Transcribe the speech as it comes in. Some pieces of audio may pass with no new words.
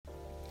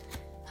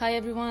Hi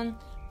everyone,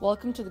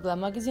 welcome to the Glam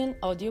Magazine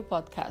audio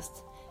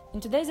podcast. In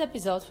today's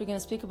episode, we're going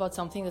to speak about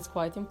something that's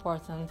quite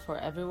important for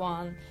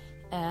everyone,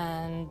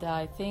 and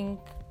I think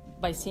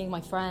by seeing my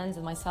friends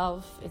and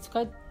myself, it's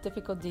quite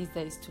difficult these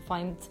days to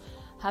find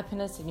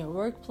happiness in your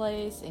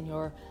workplace, in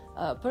your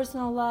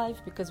personal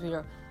life, because we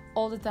are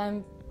all the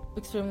time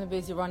extremely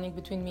busy running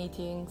between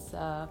meetings,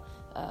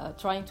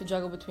 trying to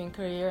juggle between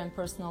career and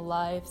personal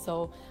life.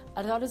 So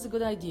I thought it's a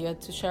good idea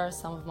to share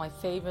some of my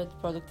favorite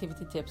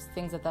productivity tips,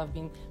 things that I've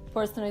been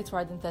personally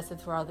tried and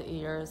tested throughout the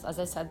years. As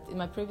I said in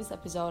my previous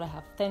episode, I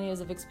have 10 years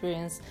of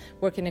experience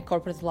working in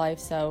corporate life,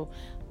 so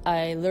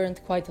I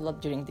learned quite a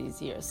lot during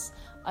these years.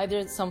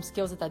 Either some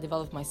skills that I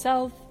developed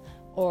myself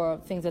or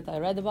things that I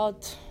read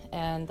about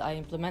and I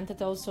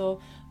implemented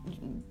also,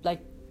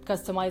 like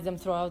customize them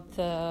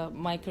throughout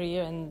my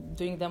career and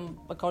doing them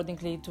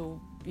accordingly to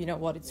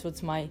what it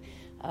suits my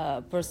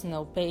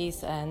personal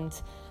pace and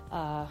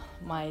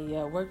my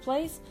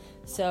workplace.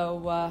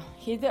 So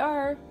here they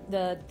are,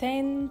 the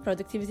 10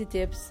 productivity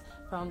tips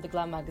from the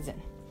Glam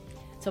magazine.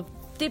 So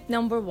tip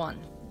number 1,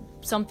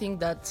 something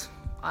that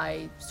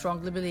I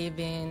strongly believe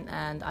in,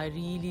 and I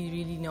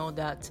really know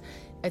that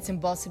it's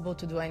impossible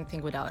to do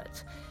anything without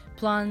it.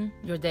 Plan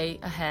your day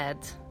ahead.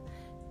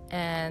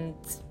 And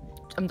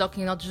I'm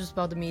talking not just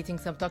about the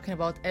meetings, I'm talking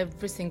about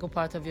every single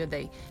part of your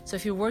day. So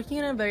if you're working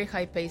in a very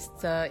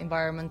high-paced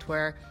environment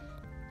where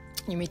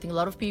you're meeting a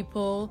lot of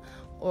people,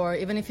 or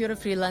even if you're a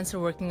freelancer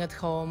working at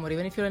home, or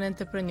even if you're an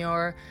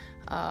entrepreneur,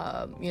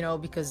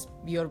 because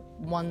you're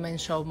one-man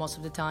show most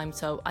of the time.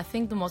 So I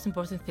think the most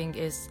important thing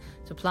is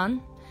to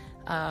plan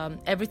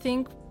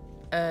everything,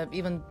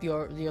 even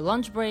your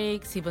lunch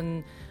breaks,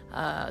 even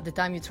the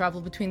time you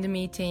travel between the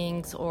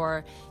meetings,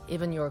 or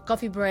even your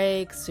coffee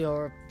breaks,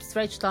 your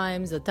stretch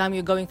times, the time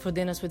you're going for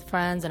dinners with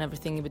friends, and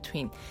everything in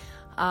between.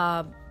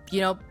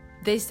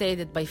 They say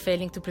that by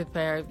failing to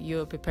prepare,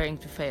 you're preparing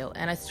to fail,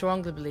 and I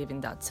strongly believe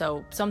in that.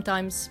 So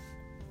sometimes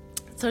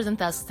certain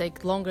tasks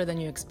take longer than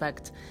you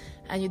expect,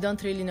 and you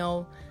don't really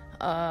know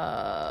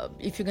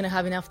if you're going to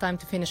have enough time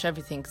to finish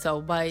everything. So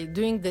by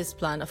doing this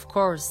plan, of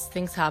course,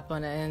 things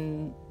happen,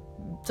 and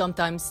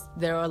sometimes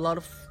there are a lot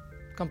of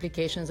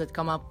complications that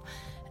come up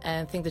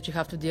and things that you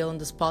have to deal on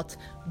the spot.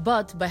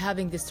 But by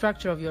having the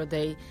structure of your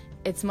day,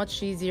 it's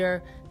much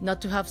easier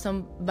not to have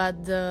some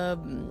bad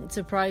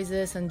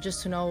surprises, and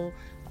just to know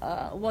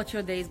what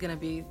your day is going to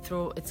be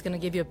through. It's going to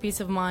give you a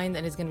peace of mind,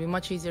 and it's going to be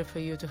much easier for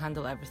you to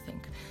handle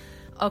everything.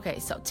 Okay,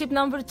 so tip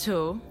number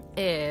 2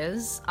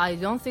 is, I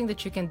don't think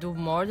that you can do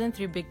more than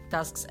 3 big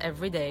tasks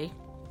every day.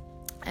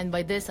 And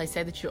by this, I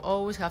say that you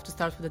always have to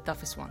start with the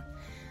toughest one.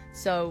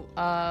 So,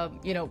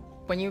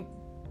 when you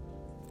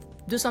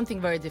do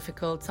something very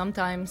difficult,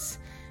 sometimes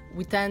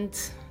we tend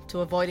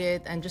to avoid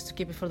it and just to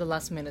keep it for the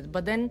last minute.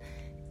 But then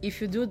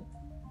if you do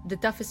the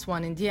toughest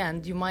one in the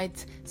end, you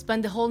might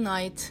spend the whole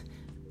night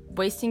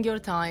wasting your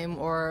time,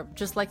 or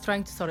just like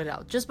trying to sort it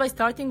out. Just by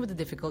starting with the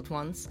difficult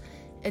ones,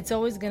 it's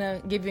always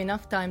gonna give you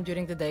enough time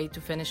during the day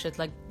to finish it,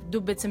 like do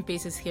bits and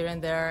pieces here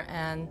and there.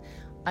 And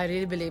I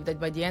really believe that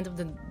by the end of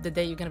the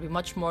day, you're gonna be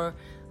much more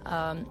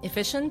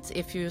efficient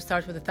if you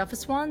start with the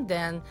toughest one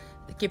than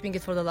keeping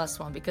it for the last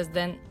one, because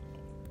then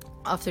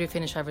after you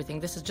finish everything,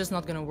 this is just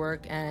not going to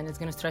work, and it's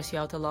going to stress you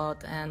out a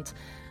lot, and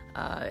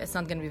it's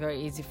not going to be very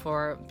easy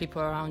for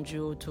people around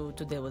you to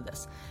deal with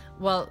this.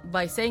 Well,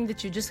 by saying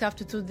that you just have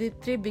to do the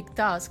 3 big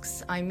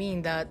tasks, I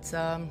mean that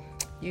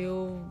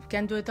you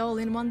can do it all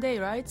in one day,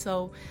 right?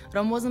 So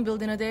Rome wasn't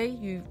built in a day.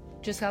 You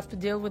just have to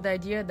deal with the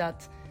idea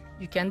that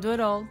you can do it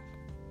all,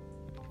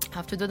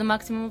 have to do the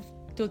maximum of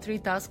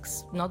 2-3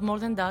 tasks, not more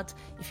than that.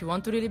 If you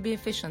want to really be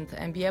efficient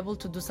and be able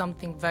to do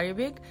something very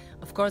big,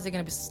 of course there are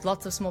going to be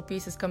lots of small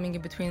pieces coming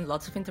in between,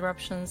 lots of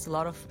interruptions, a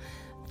lot of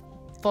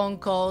phone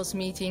calls,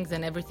 meetings,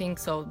 and everything.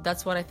 So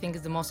that's what I think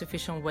is the most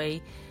efficient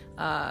way.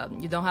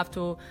 You don't have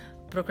to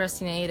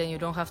procrastinate, and you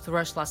don't have to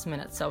rush last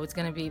minute. So it's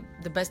going to be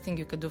the best thing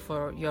you could do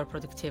for your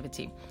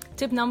productivity.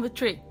 Tip number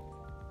 3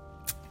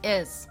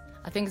 is,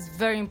 I think it's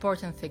very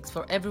important thing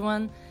for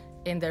everyone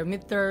in their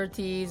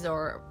mid-30s,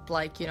 or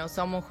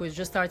someone who is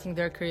just starting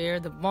their career.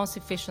 The most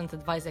efficient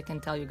advice I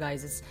can tell you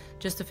guys is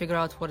just to figure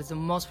out what is the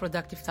most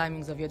productive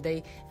timings of your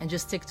day and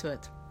just stick to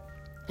it.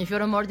 If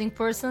you're a morning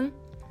person,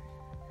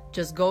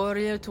 just go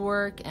earlier to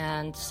work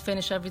and just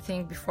finish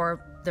everything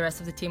before the rest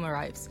of the team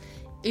arrives.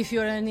 If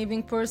you're an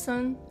evening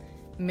person,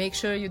 make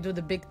sure you do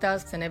the big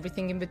tasks and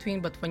everything in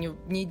between, but when you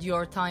need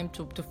your time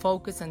to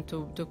focus and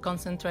to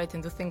concentrate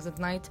and do things at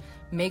night,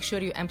 make sure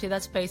you empty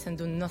that space and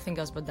do nothing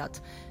else but that.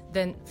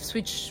 Then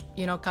switch,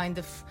 kind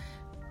of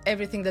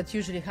everything that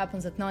usually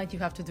happens at night, you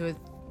have to do it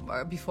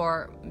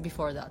before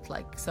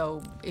that.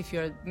 So if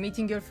you're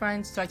meeting your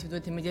friends, try to do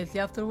it immediately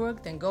after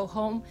work, then go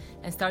home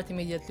and start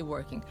immediately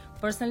working.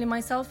 Personally,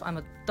 myself, I'm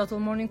a total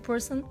morning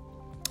person,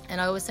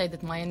 And I always say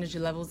that my energy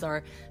levels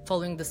are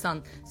following the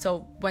sun.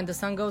 So when the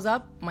sun goes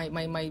up, my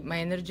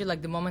energy,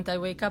 like the moment I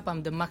wake up,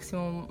 I'm the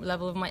maximum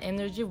level of my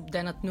energy.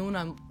 Then at noon,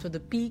 I'm to the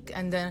peak.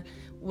 And then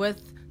with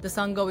the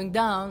sun going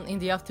down, in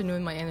the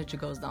afternoon, my energy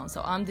goes down.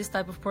 So I'm this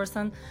type of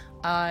person.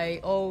 I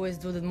always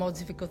do the most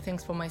difficult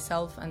things for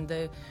myself, and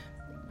the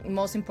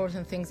most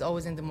important things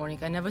always in the morning.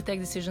 I never take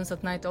decisions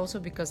at night also,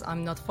 because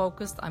I'm not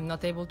focused. I'm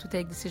not able to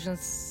take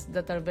decisions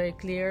that are very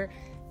clear.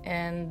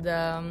 And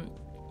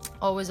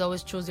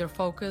always choose your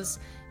focus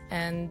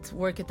and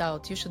work it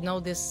out. You should know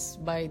this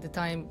by the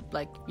time,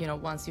 like,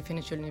 once you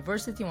finish your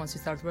university, once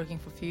you start working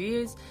for a few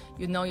years,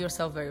 you know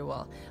yourself very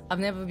well. I've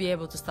never been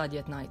able to study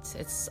at night.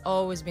 It's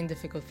always been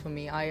difficult for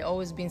me. I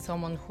always been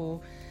someone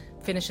who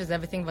finishes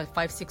everything by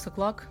 5-6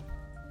 o'clock.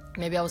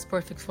 Maybe I was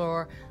perfect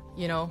for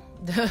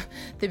the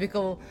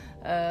typical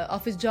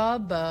office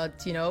job, but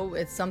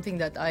it's something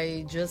that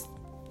I just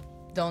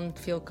don't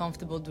feel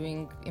comfortable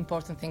doing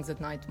important things at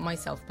night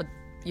myself. But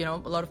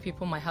a lot of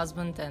people, my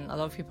husband and a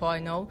lot of people I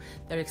know,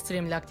 they're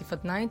extremely active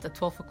at night. At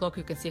 12 o'clock,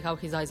 you can see how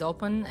his eyes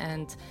open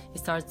and he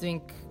starts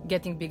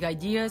getting big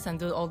ideas and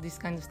do all this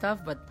kind of stuff.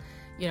 But,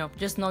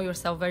 just know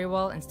yourself very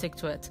well and stick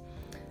to it.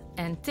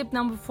 And tip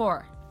number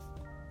 4,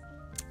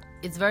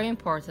 it's very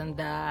important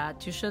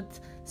that you should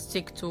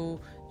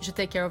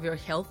take care of your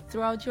health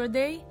throughout your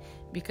day,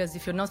 because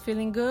if you're not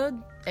feeling good,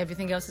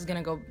 everything else is going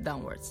to go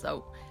downwards.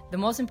 So the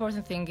most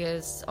important thing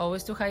is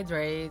always to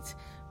hydrate,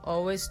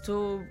 always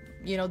to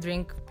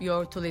drink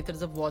your 2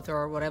 liters of water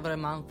or whatever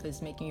amount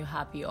is making you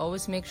happy.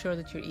 Always make sure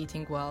that you're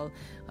eating well,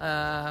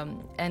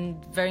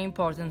 and very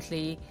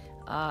importantly,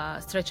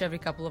 stretch every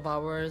couple of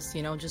hours.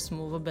 Just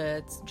move a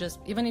bit. Just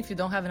even if you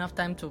don't have enough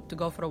time to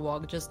go for a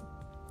walk, just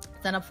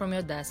stand up from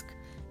your desk,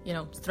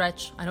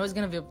 stretch. I know it's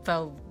gonna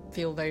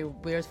feel very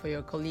weird for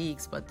your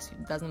colleagues, but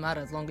it doesn't matter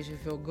as long as you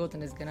feel good,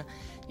 and it's gonna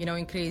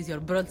increase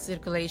your blood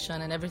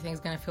circulation and everything's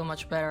gonna feel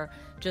much better.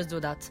 Just do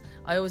that.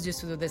 I always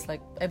used to do this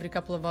like every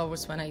couple of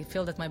hours when I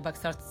feel that my back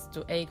starts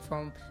to ache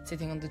from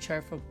sitting on the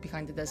chair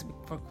behind the desk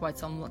for quite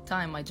some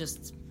time. I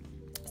just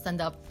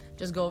stand up,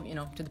 just go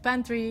to the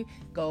pantry,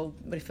 go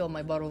refill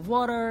my bottle of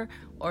water,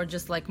 or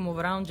just like move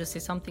around, just say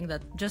something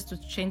that just to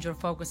change your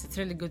focus. It's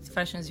really good, it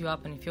freshens you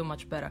up and you feel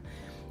much better.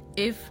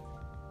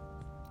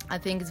 I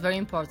think it's very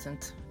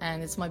important,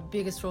 and it's my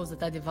biggest rules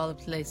that I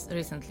developed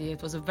recently.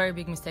 It was a very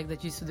big mistake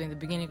that I used to do in the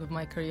beginning of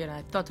my career, and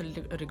I totally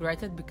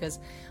regret it, because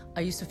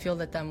I used to feel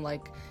that I'm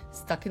like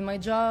stuck in my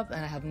job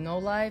and I have no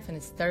life and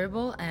it's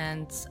terrible.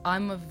 And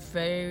I'm a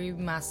very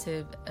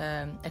massive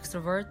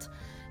extrovert,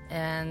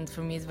 and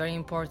for me it's very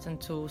important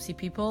to see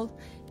people,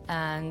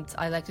 and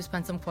I like to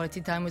spend some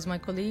quality time with my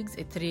colleagues.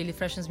 It really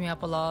freshens me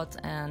up a lot.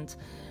 And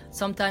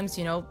sometimes,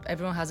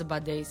 everyone has a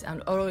bad days,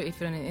 or if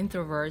you're an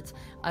introvert,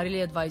 I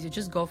really advise you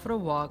just go for a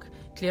walk,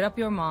 clear up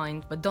your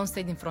mind, but don't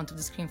stay in front of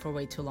the screen for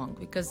way too long,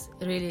 because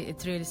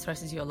it really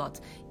stresses you a lot.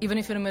 Even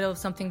if you're in the middle of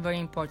something very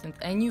important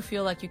and you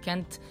feel like you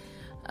can't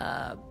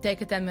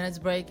take a 10 minutes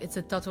break, it's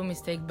a total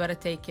mistake. Better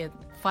take it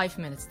 5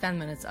 minutes, 10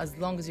 minutes, as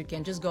long as you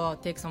can. Just go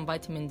out, take some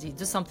vitamin D,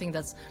 just something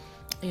that's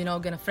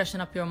gonna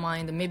freshen up your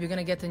mind, and maybe you're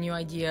gonna get a new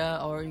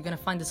idea, or you're gonna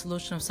find a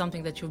solution of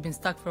something that you've been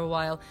stuck for a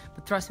while.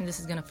 But trust me, this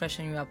is gonna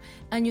freshen you up.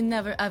 And you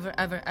never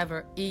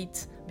ever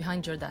eat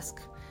behind your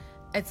desk.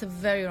 It's a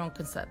very wrong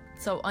concept.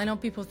 So I know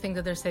people think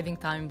that they're saving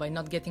time by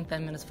not getting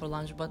 10 minutes for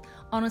lunch, but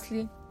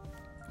honestly,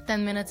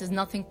 10 minutes is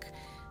nothing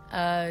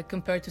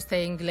compared to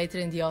staying later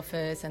in the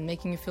office and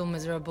making you feel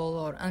miserable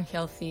or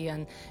unhealthy,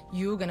 and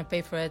you're gonna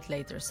pay for it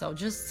later. So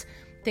just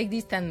take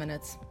these 10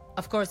 minutes.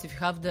 Of course, if you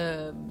have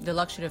the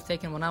luxury of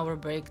taking 1 hour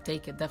break,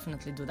 take it,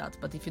 definitely do that.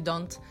 But if you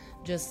don't,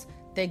 just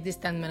take these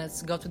 10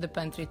 minutes, go to the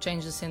pantry,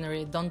 change the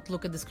scenery, don't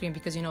look at the screen,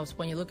 because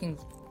when you're looking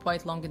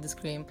quite long at the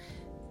screen,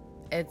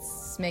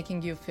 it's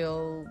making you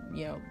feel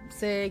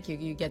sick,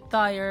 you get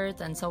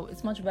tired. And so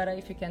it's much better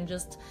if you can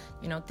just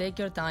take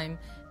your time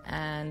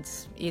and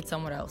eat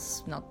somewhere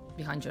else, not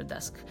behind your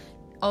desk.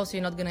 Also,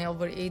 you're not gonna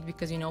overeat,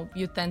 because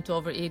you tend to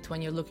overeat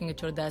when you're looking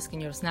at your desk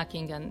and you're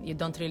snacking, and you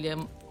don't really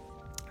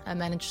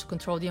manage to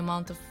control the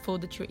amount of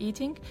food that you're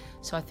eating.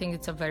 So I think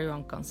it's a very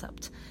wrong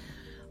concept.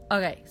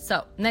 Okay,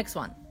 so next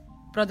one,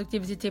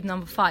 productivity tip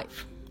number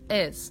 5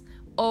 is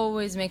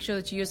always make sure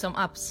that you use some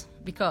apps,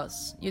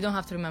 because you don't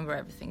have to remember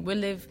everything.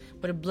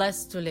 We're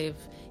blessed to live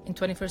in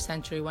 21st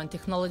century when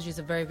technology is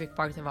a very big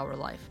part of our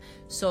life.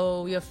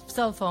 So your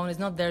cell phone is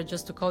not there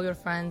just to call your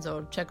friends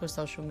or check your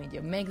social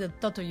media. Make the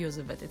total use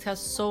of it. It has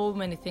so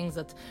many things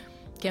that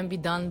can be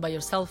done by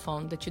your cell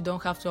phone that you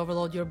don't have to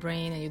overload your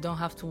brain, and you don't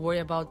have to worry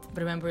about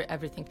remembering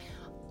everything.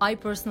 I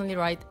personally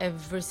write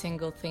every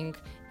single thing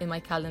in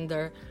my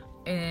calendar,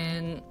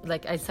 and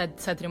like I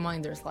set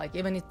reminders, like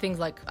even if things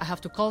like I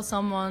have to call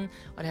someone,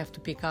 or I have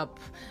to pick up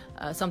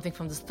something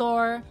from the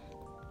store,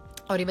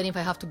 or even if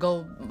I have to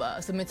go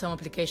submit some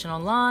application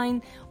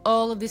online,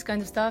 all of this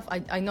kind of stuff.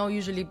 I know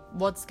usually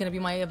what's going to be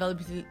my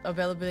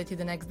availability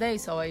the next day,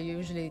 so I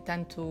usually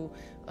tend to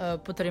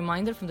put a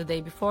reminder from the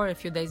day before, a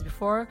few days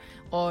before,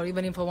 or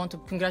even if I want to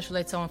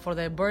congratulate someone for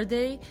their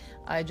birthday,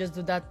 I just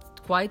do that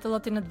quite a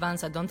lot in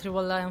advance. I don't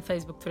rely on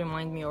Facebook to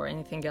remind me or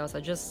anything else.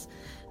 I just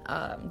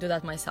do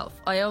that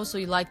myself. I also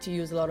like to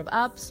use a lot of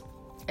apps.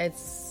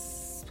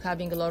 It's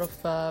having a lot of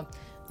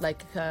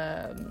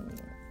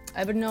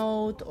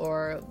Evernote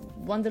or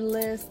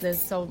Wunderlist. There's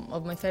some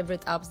of my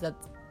favorite apps that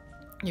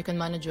you can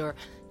manage your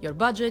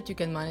budget, you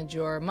can manage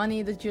your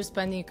money that you're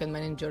spending, you can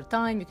manage your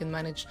time, you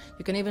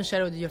can even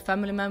share it with your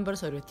family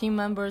members or your team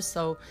members.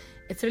 So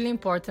it's really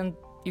important.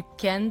 You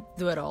can't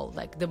do it all.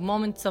 Like the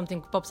moment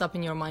something pops up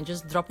in your mind,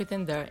 just drop it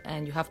in there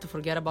and you have to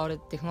forget about it.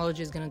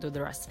 Technology is going to do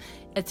the rest.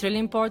 It's really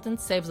important,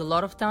 saves a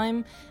lot of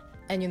time,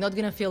 and you're not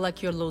going to feel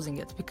like you're losing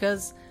it,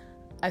 because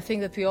I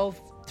think that we all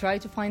try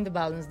to find the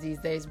balance these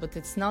days, but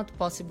it's not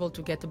possible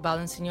to get a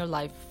balance in your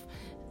life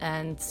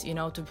and,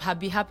 to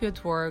be happy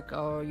at work,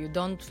 or you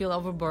don't feel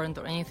overburdened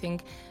or anything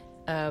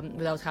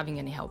without having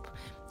any help.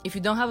 If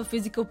you don't have a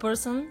physical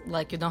person,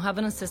 like you don't have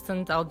an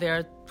assistant out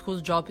there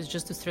whose job is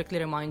just to strictly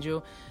remind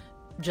you,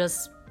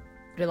 just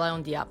rely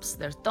on the apps.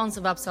 There's tons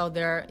of apps out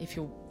there. If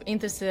you're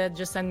interested,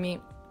 just send me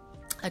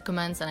a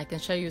comments and I can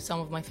share you some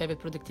of my favorite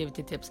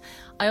productivity tips.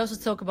 I also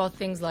talk about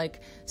things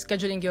like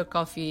scheduling your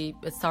coffee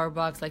at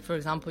Starbucks. Like, for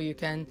example, you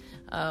can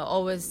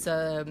always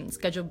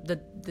schedule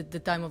the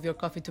time of your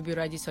coffee to be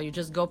ready, so you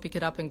just go pick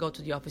it up and go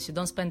to the office. You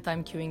don't spend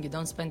time queuing, you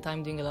don't spend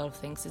time doing a lot of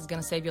things. It's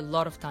going to save you a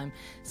lot of time.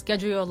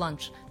 Schedule your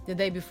lunch the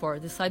day before,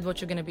 decide what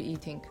you're going to be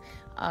eating.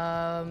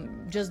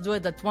 Just do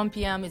it at 1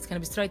 p.m. It's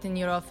going to be straight in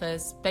your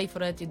office. Pay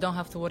for it. You don't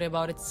have to worry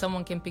about it.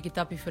 Someone can pick it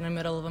up if you're in the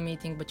middle of a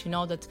meeting, but you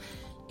know that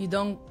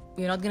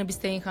you're not going to be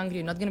staying hungry.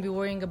 You're not going to be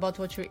worrying about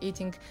what you're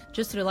eating.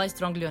 Just rely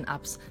strongly on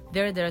apps.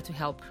 They're there to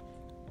help.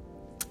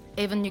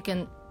 Even you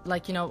can,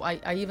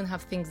 I even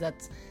have things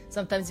that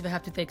sometimes if I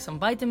have to take some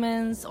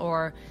vitamins,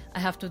 or I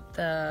have to,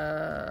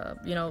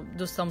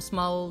 do some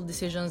small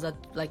decisions that,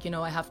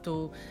 I have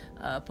to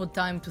put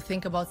time to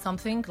think about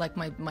something, like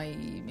my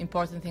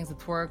important things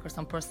at work or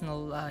some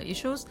personal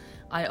issues.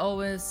 I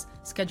always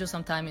schedule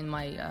some time in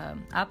my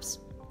apps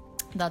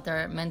that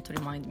are meant to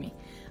remind me.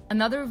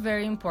 Another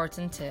very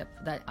important tip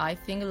that I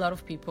think a lot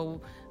of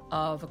people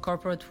of a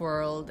corporate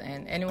world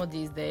and anyone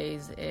these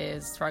days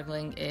is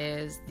struggling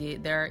is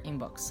their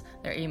inbox,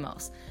 their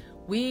emails.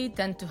 We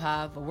tend to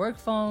have a work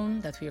phone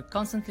that we are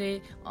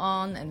constantly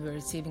on, and we're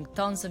receiving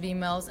tons of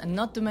emails, and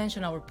not to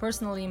mention our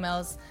personal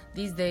emails.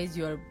 These days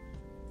you're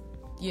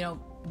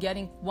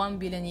getting 1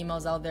 billion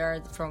emails out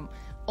there from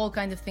all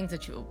kinds of things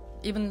that you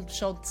even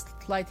showed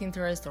slight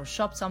interest or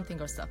shopped something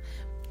or stuff.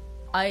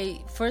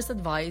 I first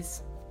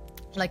advise,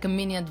 like a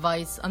mini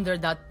advice under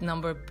that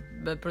number,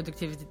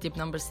 productivity tip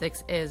number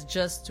 6, is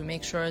just to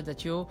make sure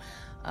that you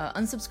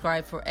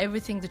unsubscribe for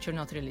everything that you're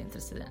not really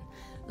interested in.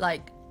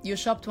 Like, you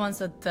shopped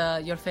once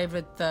at your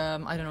favorite,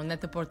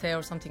 Net-a-Porter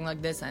or something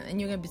like this,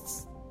 and you're going to be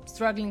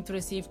struggling to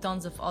receive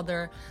tons of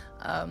other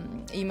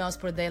emails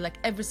per day. Like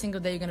every single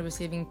day you're going to be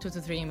receiving 2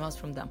 to 3 emails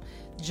from them.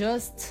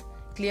 Just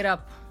clear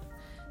up.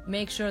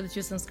 Make sure that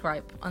you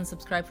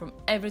unsubscribe from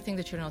everything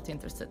that you're not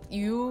interested.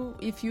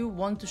 If you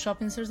want to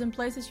shop in certain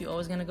places, you're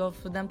always going to go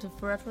for them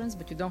for reference,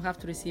 but you don't have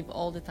to receive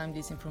all the time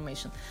this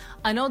information.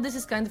 I know this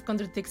is kind of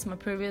contradicts my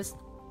previous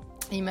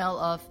email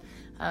of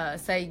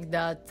saying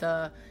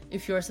that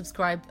if you're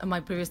subscribed,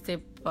 my previous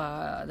tip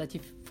that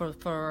if for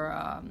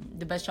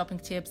the best shopping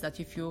tips,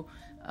 that if you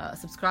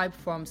subscribe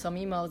from some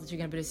emails that you're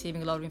going to be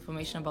receiving a lot of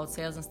information about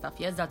sales and stuff.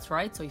 Yes, that's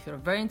right. So if you're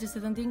very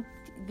interested in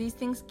these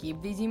things,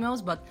 keep these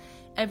emails. But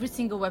every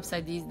single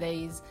website these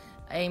days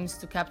aims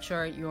to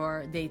capture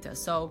your data.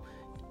 So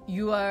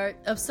you are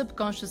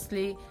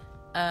subconsciously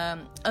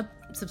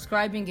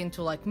subscribing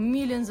into like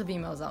millions of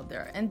emails out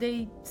there, and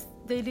they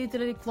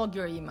literally clog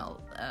your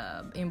email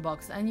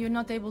inbox, and you're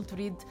not able to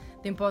read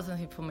the important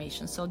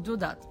information. So do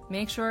that.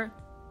 Make sure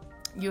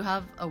you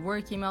have a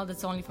work email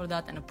that's only for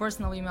that, and a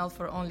personal email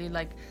for only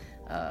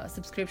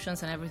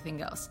subscriptions and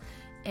everything else.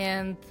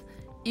 And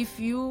if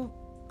you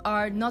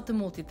are not a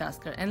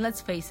multitasker, and let's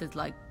face it,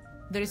 like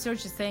the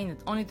research is saying that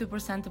only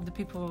 2% of the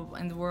people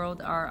in the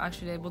world are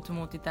actually able to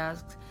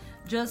multitask,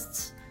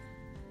 just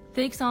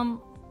take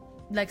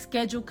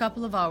schedule a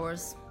couple of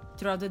hours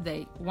throughout the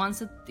day,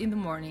 once in the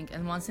morning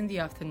and once in the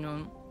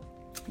afternoon,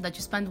 that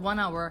you spend 1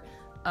 hour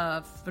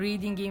of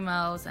reading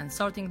emails and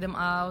sorting them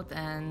out,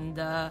 and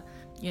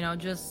you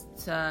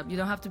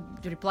don't have to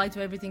reply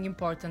to everything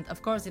important.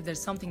 Of course, if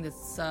there's something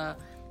that's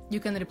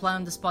you can reply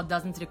on the spot,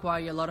 doesn't require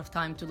you a lot of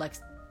time to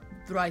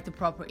write a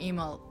proper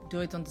email,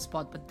 do it on the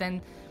spot. But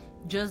then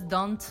just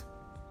don't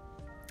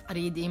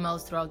read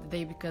emails throughout the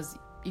day, because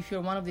if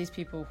you're one of these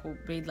people who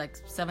read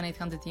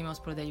 700-800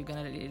 emails per day, you're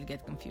gonna really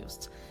get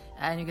confused,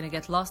 and you're gonna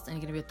get lost, and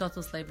you're gonna be a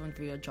total slave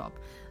unto your job.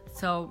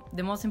 So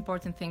the most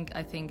important thing,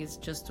 I think, is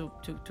just to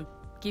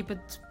keep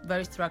it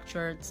very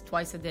structured.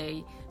 Twice a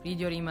day, read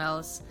your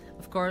emails.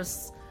 Of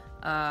course,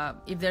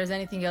 if there's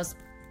anything else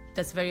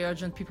that's very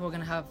urgent, people are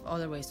gonna have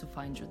other ways to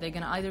find you. They're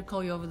gonna either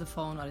call you over the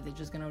phone, or they're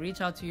just gonna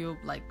reach out to you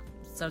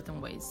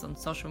certain ways on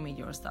social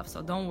media or stuff.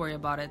 So don't worry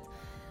about it.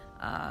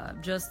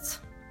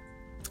 Just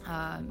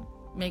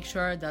make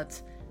sure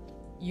that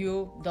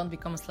you don't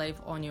become a slave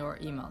on your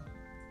email.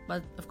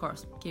 But of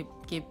course, keep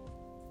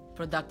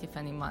productive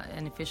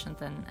and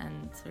efficient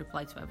and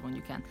reply to everyone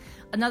you can.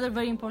 Another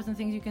very important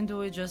thing you can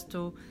do is just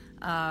to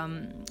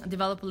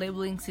develop a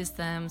labeling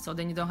system, so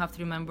then you don't have to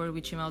remember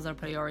which emails are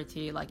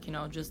priority, like,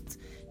 just,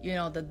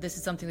 that this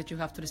is something that you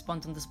have to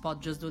respond on the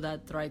spot, just do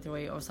that right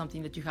away, or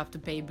something that you have to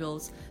pay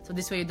bills. So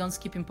this way you don't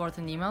skip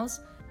important emails.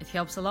 It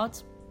helps a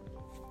lot.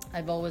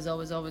 I've always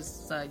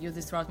used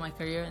this throughout my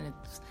career, and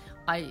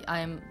I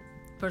am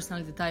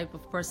personally the type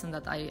of person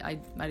that I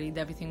read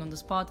everything on the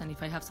spot, and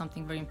if I have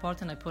something very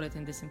important, I put it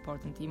in these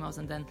important emails,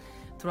 and then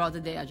throughout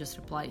the day I just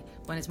reply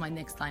when it's my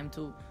next time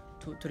to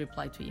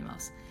reply to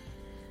emails.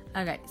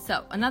 Okay,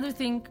 so another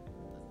thing,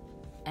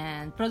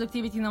 and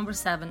productivity number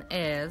 7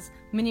 is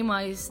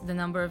minimize the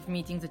number of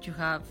meetings that you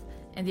have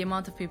and the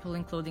amount of people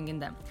including in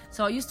them.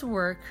 So I used to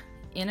work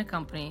in a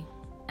company,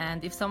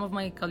 and if some of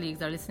my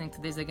colleagues are listening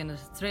to this, they're gonna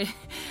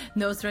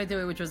know straight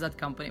away which was that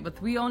company.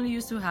 But we only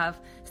used to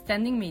have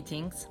standing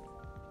meetings,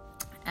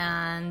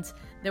 and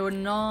they were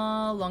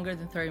no longer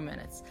than 30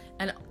 minutes.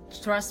 And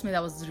trust me,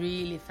 that was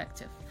really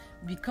effective.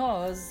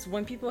 Because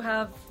when people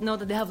know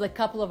that they have like a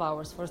couple of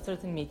hours for a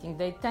certain meeting,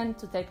 they tend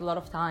to take a lot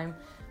of time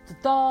to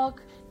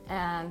talk,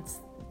 and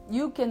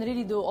you can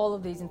really do all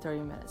of these in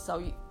 30 minutes.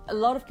 So a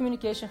lot of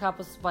communication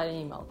happens via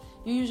email.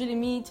 You usually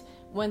meet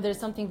when there's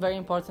something very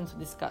important to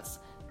discuss.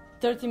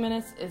 30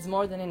 minutes is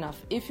more than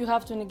enough. If you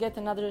have to get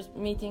another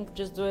meeting,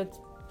 just do it.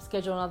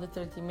 Schedule another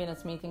 30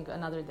 minutes meeting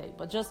another day.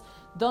 But just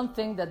don't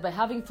think that by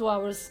having 2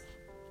 hours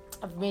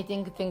of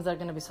meeting, things are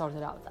going to be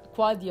sorted out.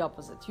 Quite the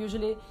opposite.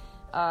 Usually,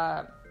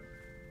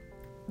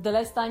 the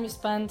less time you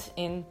spend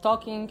in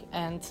talking,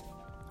 and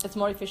it's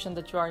more efficient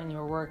that you are in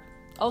your work.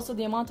 Also,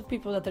 the amount of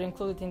people that are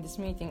included in this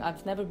meeting,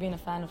 I've never been a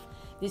fan of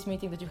this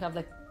meeting that you have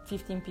like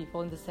 15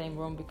 people in the same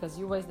room, because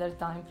you waste their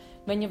time.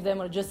 Many of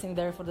them are just in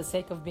there for the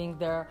sake of being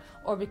there,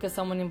 or because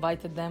someone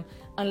invited them.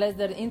 Unless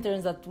they're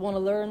interns that want to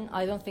learn,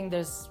 I don't think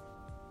there's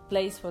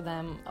place for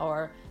them,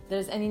 or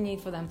there's any need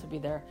for them to be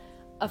there.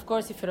 Of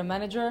course, if you're a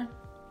manager,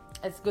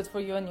 it's good for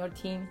you and your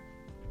team.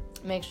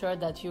 Make sure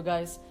that you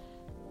guys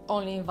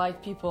only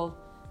invite people,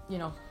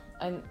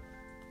 and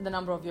the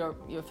number of your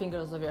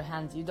fingers of your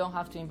hand. You don't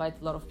have to invite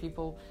a lot of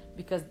people,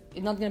 because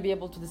you're not going to be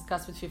able to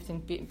discuss with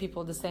 15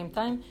 people at the same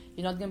time.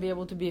 You're not going to be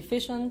able to be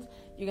efficient.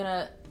 You're going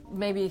to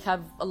maybe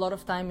have a lot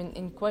of time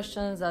in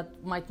questions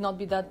that might not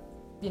be that,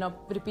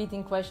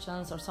 repeating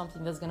questions or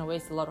something that's going to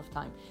waste a lot of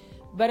time.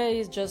 Better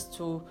is just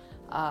to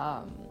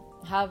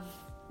have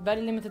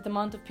very limited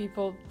amount of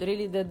people,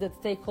 really the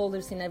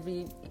stakeholders in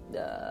every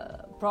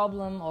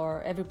problem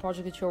or every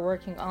project that you're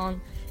working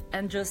on,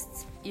 and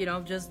just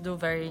do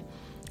very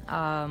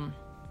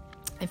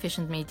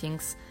efficient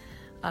meetings.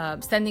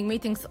 Standing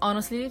meetings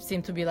honestly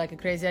seem to be like a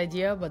crazy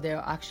idea, but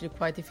they're actually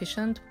quite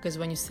efficient, because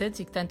when you sit,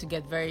 you tend to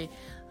get very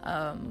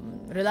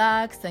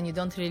relaxed, and you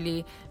don't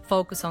really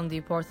focus on the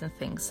important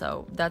things.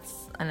 So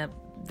that's a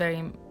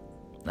very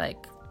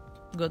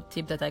good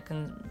tip that I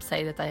can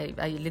say that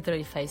I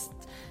literally faced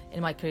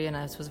in my career, and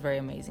it was very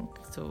amazing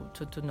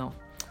to know.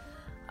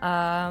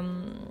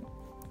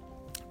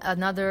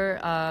 Another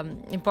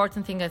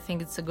important thing I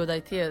think it's a good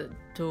idea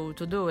to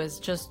do is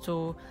just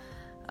to,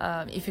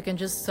 if you can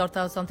just sort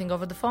out something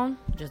over the phone,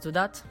 just do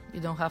that. You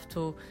don't have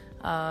to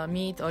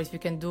meet, or if you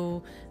can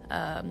do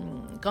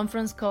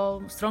conference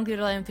call, strongly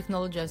rely on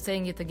technology. I'm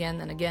saying it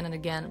again and again and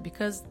again,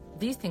 because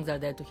these things are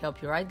there to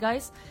help you, right,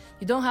 guys?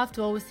 You don't have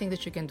to always think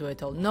that you can do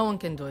it all. No one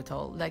can do it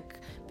all. Like,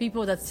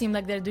 people that seem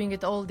like they're doing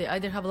it all, they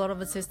either have a lot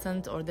of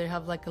assistants, or they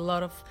have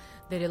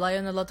they rely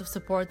on a lot of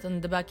support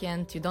on the back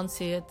end. You don't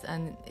see it,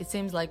 and it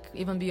seems like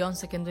even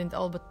Beyonce can do it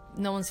all, but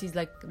no one sees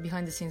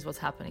behind the scenes what's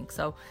happening.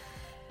 So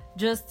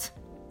just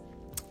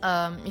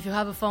if you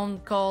have a phone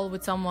call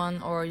with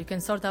someone, or you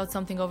can sort out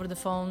something over the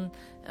phone,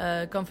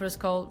 conference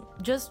call,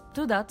 just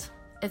do that.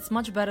 It's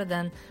much better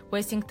than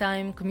wasting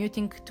time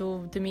commuting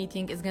to the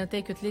meeting. It's going to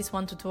take you at least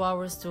 1 to 2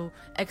 hours to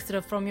extra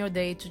from your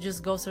day to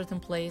just go a certain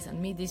place and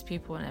meet these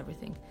people and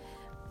everything.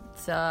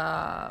 It's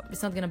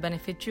not going to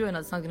benefit you, and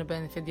it's not going to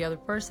benefit the other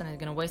person. It's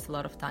going to waste a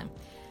lot of time.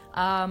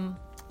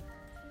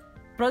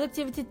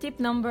 Productivity tip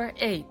number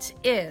 8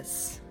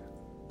 is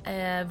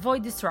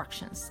avoid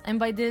distractions. And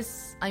by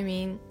this, I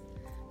mean,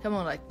 come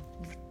on,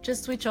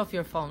 just switch off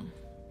your phone,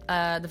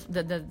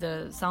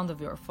 the sound of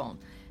your phone.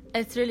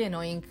 It's really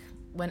annoying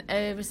when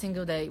every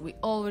single day we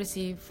all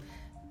receive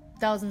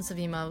thousands of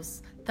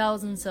emails,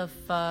 thousands of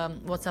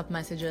WhatsApp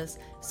messages,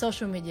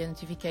 social media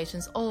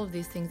notifications, all of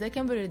these things. They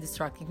can be really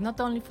distracting,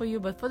 not only for you,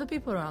 but for the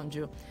people around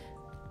you.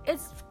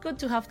 It's good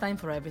to have time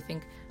for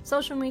everything.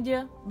 Social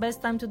media, best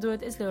time to do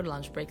it is your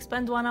lunch break.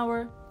 Spend 1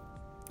 hour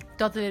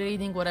totally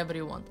reading whatever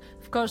you want.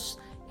 Of course,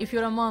 if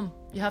you're a mom,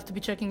 you have to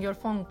be checking your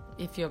phone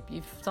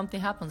if something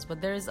happens.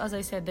 But there is, as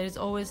I said, there is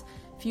always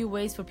few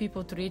ways for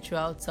people to reach you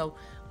out. So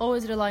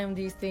always rely on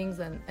these things,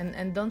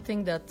 and don't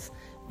think that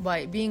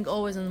by being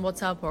always on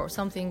WhatsApp or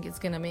something, it's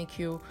gonna make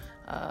you,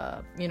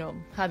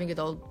 having it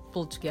all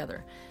pulled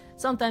together.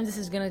 Sometimes this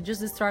is gonna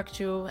just distract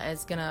you.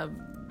 It's gonna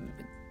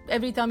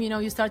every time,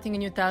 you're starting a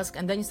new task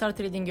and then you start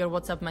reading your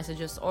WhatsApp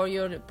messages or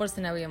your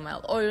personal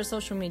email or your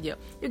social media,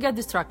 you get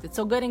distracted.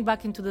 So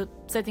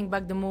setting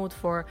back the mood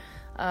for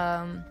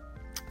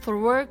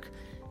work,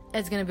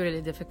 it's going to be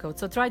really difficult.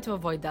 So try to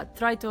avoid that.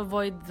 Try to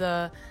avoid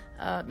the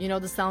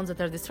sounds that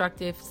are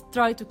destructive.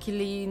 Try to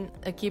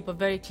keep a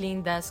very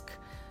clean desk.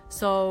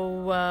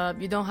 So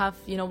you don't have,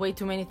 way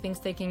too many things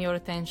taking your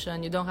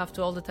attention. You don't have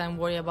to all the time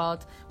worry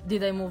about,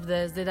 did I move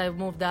this? Did I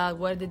move that?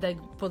 Where did I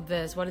put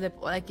this?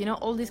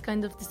 All these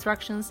kind of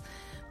distractions.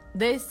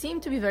 They seem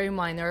to be very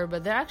minor,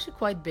 but they're actually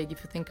quite big if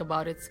you think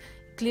about it.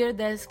 Clear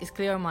desk is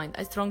clear mind.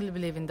 I strongly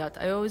believe in that.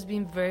 I always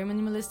been very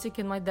minimalistic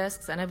in my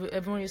desks, and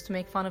everyone used to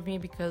make fun of me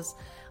because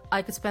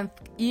I could spend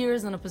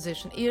years on a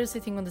position, years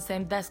sitting on the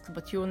same desk,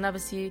 but you will never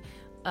see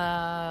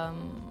a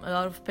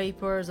lot of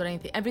papers or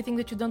anything. Everything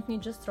that you don't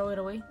need, just throw it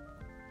away.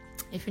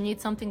 If you need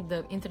something,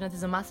 the internet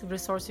is a massive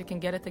resource. You can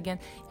get it again.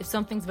 If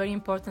something's very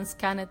important,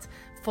 scan it,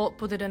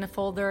 put it in a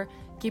folder,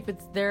 keep it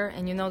there,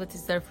 and you know that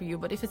it's there for you.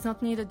 But if it's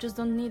not needed, just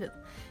don't need it.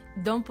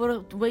 Don't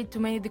put way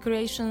too many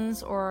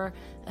decorations or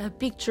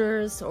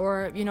pictures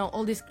or,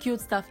 all this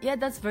cute stuff. Yeah,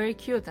 that's very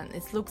cute and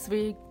it looks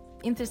very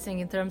interesting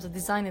in terms of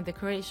design and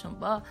decoration,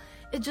 but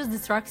it just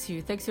distracts you.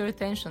 It takes your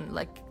attention.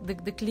 Like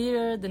the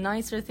clearer, the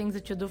nicer things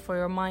that you do for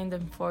your mind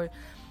and for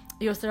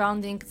your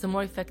surroundings, the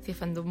more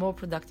effective and the more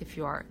productive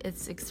you are.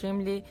 It's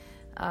extremely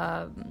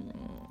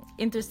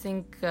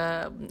interesting.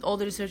 All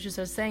the researchers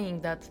are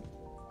saying that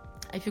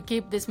if you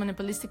keep this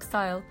minimalistic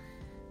style,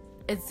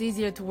 it's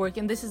easier to work.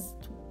 And this is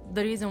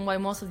the reason why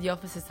most of the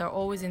offices are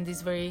always in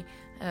these very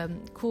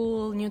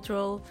cool,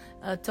 neutral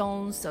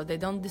tones, so they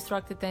don't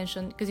distract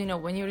attention. Because,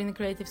 when you're in a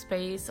creative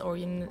space or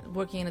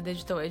working in a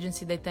digital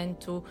agency, they tend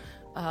to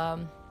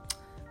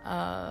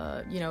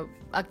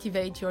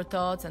activate your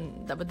thoughts,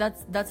 but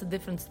that's a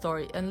different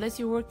story. Unless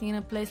you're working in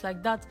a place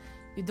like that,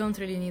 you don't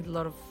really need a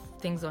lot of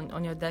things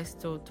on your desk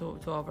to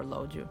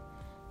overload you.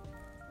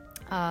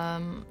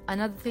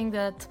 Another thing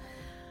that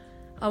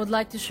I would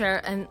like to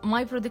share, and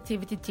my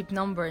productivity tip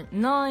number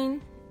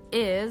 9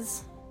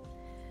 is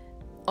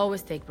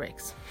always take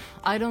breaks.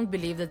 I don't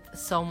believe that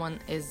someone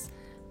is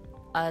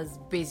as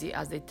busy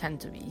as they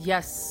tend to be.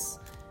 Yes,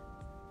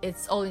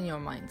 it's all in your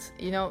mind.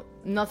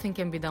 Nothing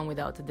can be done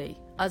without a day.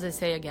 As I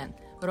say again,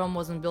 Rome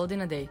wasn't built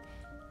in a day.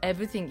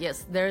 Everything,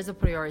 yes, there is a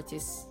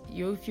priorities.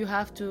 If you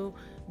have to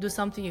do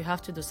something, you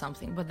have to do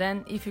something. But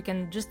then if you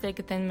can just take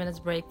a 10 minutes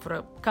break for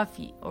a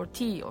coffee or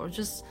tea or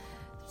just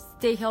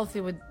stay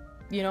healthy with,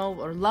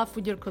 or laugh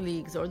with your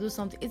colleagues or do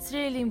something, it's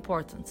really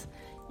important.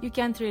 You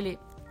can't really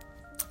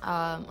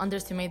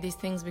underestimate these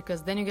things,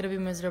 because then you're going to be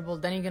miserable,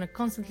 then you're going to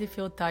constantly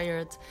feel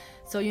tired.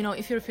 So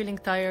if you're feeling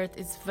tired,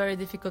 it's very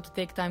difficult to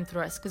take time to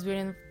rest, because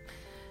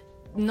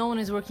no one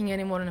is working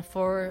anymore in a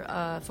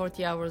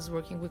 40 hours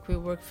working week. We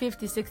work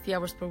 50-60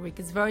 hours per week.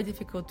 It's very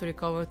difficult to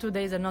recover. 2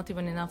 days are not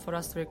even enough for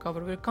us to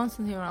recover. We're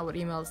constantly on our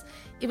emails.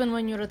 Even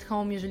when you're at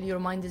home, usually your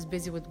mind is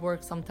busy with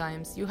work.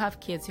 Sometimes you have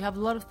kids, you have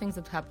a lot of things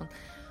that happen.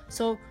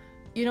 So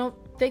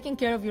taking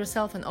care of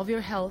yourself and of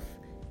your health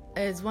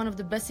is one of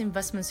the best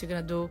investments you're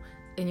going to do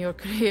in your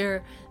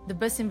career, the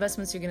best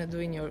investments you're going to do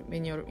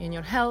in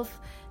your health,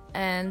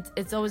 and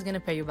it's always going to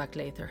pay you back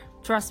later.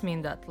 Trust me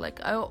in that. Like,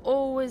 I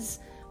always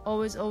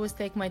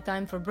take my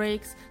time for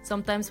breaks.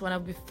 Sometimes when I'll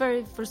be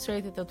very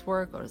frustrated at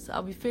work, or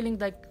I'll be feeling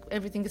like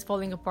everything is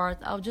falling apart,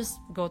 I'll just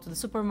go to the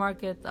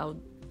supermarket, I'll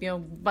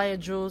buy a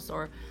juice,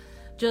 or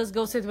just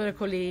go sit with a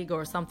colleague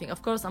or something.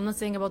 Of course, I'm not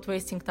saying about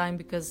wasting time,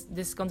 because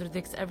this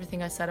contradicts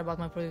everything I said about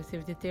my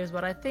productivity tips,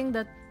 but I think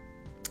that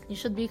you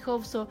should be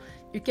home, so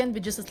you can't be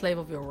just a slave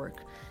of your work.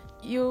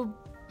 You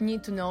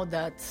need to know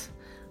that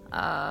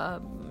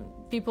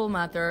people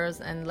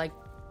matters, and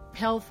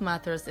health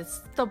matters.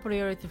 It's top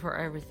priority for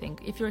everything.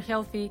 If you're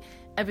healthy,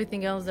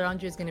 everything else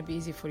around you is going to be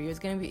easy for you. It's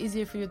going to be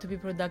easier for you to be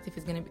productive.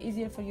 It's going to be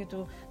easier for you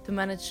to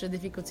manage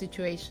difficult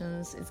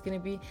situations. It's going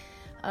to be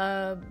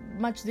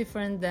much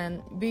different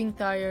than being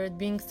tired,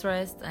 being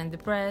stressed and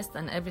depressed,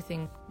 and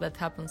everything that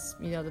happens,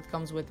 that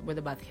comes with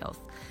a bad health.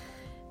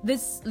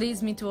 This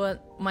leads me to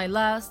my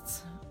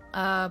last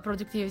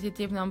productivity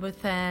tip number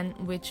 10,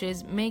 which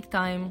is make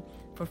time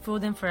for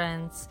food and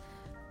friends.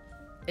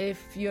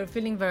 If you're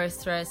feeling very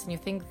stressed and you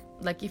think,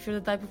 if you're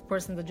the type of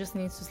person that just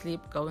needs to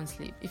sleep, go and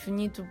sleep. If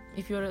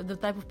you're the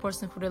type of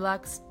person who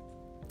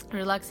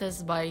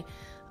relaxes by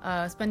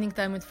spending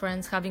time with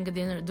friends, having a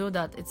dinner, do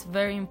that. It's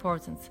very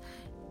important.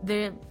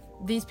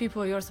 These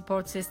people are your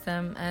support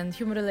system, and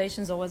human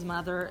relations always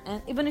matter.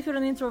 And even if you're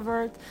an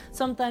introvert,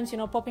 sometimes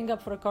popping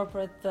up for a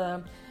corporate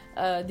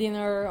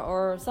dinner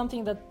or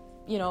something that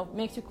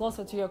makes you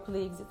closer to your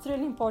colleagues, it's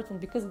really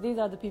important, because these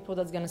are the people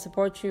that's going to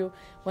support you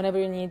whenever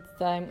you need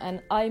time.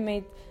 And I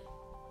made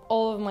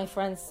all of my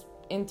friends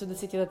into the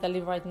city that I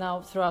live right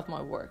now throughout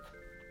my work.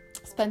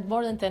 Spend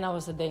more than 10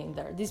 hours a day in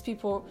there. These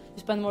people, you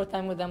spend more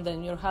time with them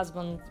than your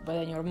husband,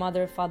 than your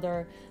mother,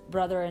 father,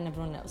 brother, and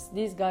everyone else.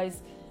 These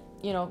guys,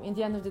 in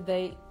the end of the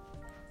day,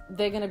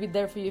 they're going to be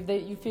there for you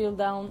if you feel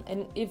down,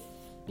 and if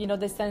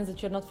they sense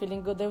that you're not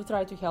feeling good, they'll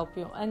try to help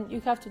you, and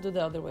you have to do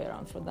the other way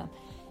around for them.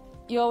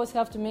 You always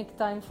have to make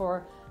time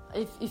for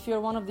if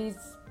you're one of these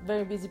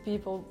very busy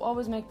people,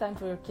 always make time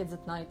for your kids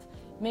at night.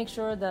 Make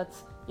sure that,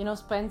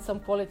 spend some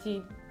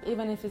quality,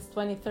 even if it's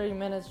 20-30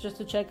 minutes, just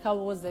to check how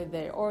was their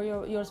day, or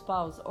your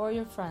spouse or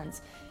your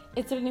friends.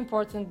 It's really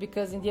important,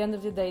 because in the end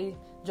of the day,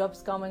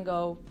 jobs come and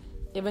go.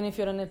 Even if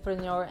you're an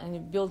entrepreneur and you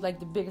build like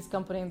the biggest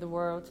company in the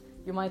world,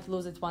 you might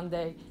lose it one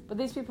day, but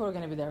these people are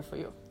going to be there for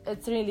you.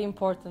 It's really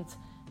important,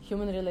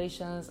 human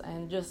relations,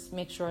 and just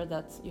make sure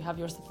that you have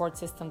your support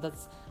system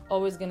that's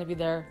always going to be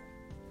there.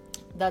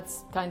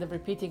 That's kind of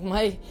repeating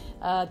my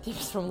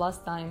tips from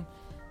last time,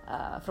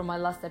 from my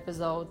last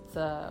episode,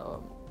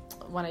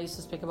 when I used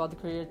to speak about the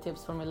career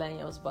tips for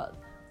millennials.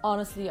 But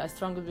honestly, I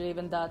strongly believe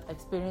in that. I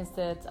experienced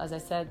it. As I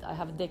said, I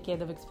have a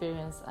decade of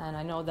experience, and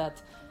I know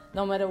that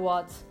no matter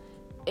what,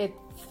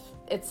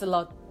 it's a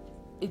lot.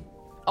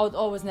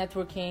 Always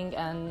networking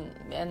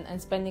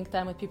and spending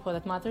time with people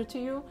that matter to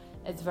you.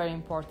 It's very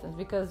important,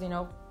 because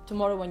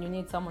tomorrow when you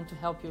need someone to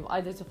help you,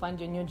 either to find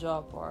you a new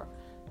job or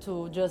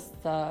to just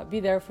be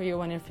there for you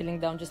when you're feeling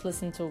down, just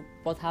listen to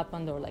what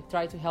happened, or like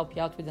try to help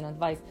you out with an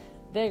advice.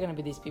 They're going to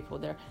be these people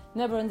there.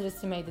 Never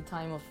underestimate the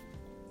time of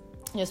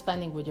you're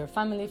spending with your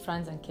family,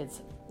 friends, and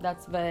kids.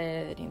 That's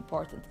very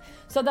important.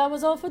 So that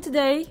was all for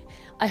today.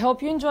 I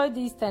hope you enjoyed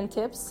these 10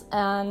 tips,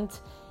 and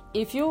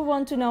if you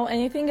want to know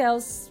anything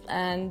else,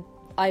 and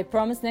I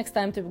promise next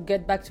time to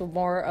get back to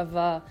more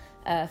of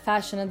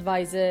fashion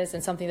advices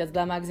and something that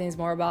Glam Magazine is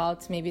more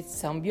about, maybe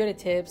some beauty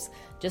tips,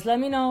 just let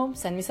me know,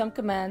 send me some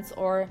comments,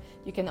 or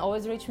you can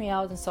always reach me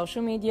out on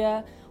social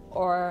media,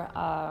 or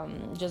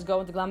just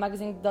go to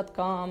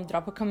glammagazine.com,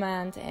 drop a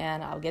comment,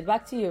 and I'll get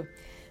back to you.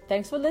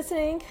 Thanks for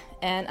listening,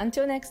 and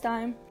until next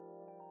time.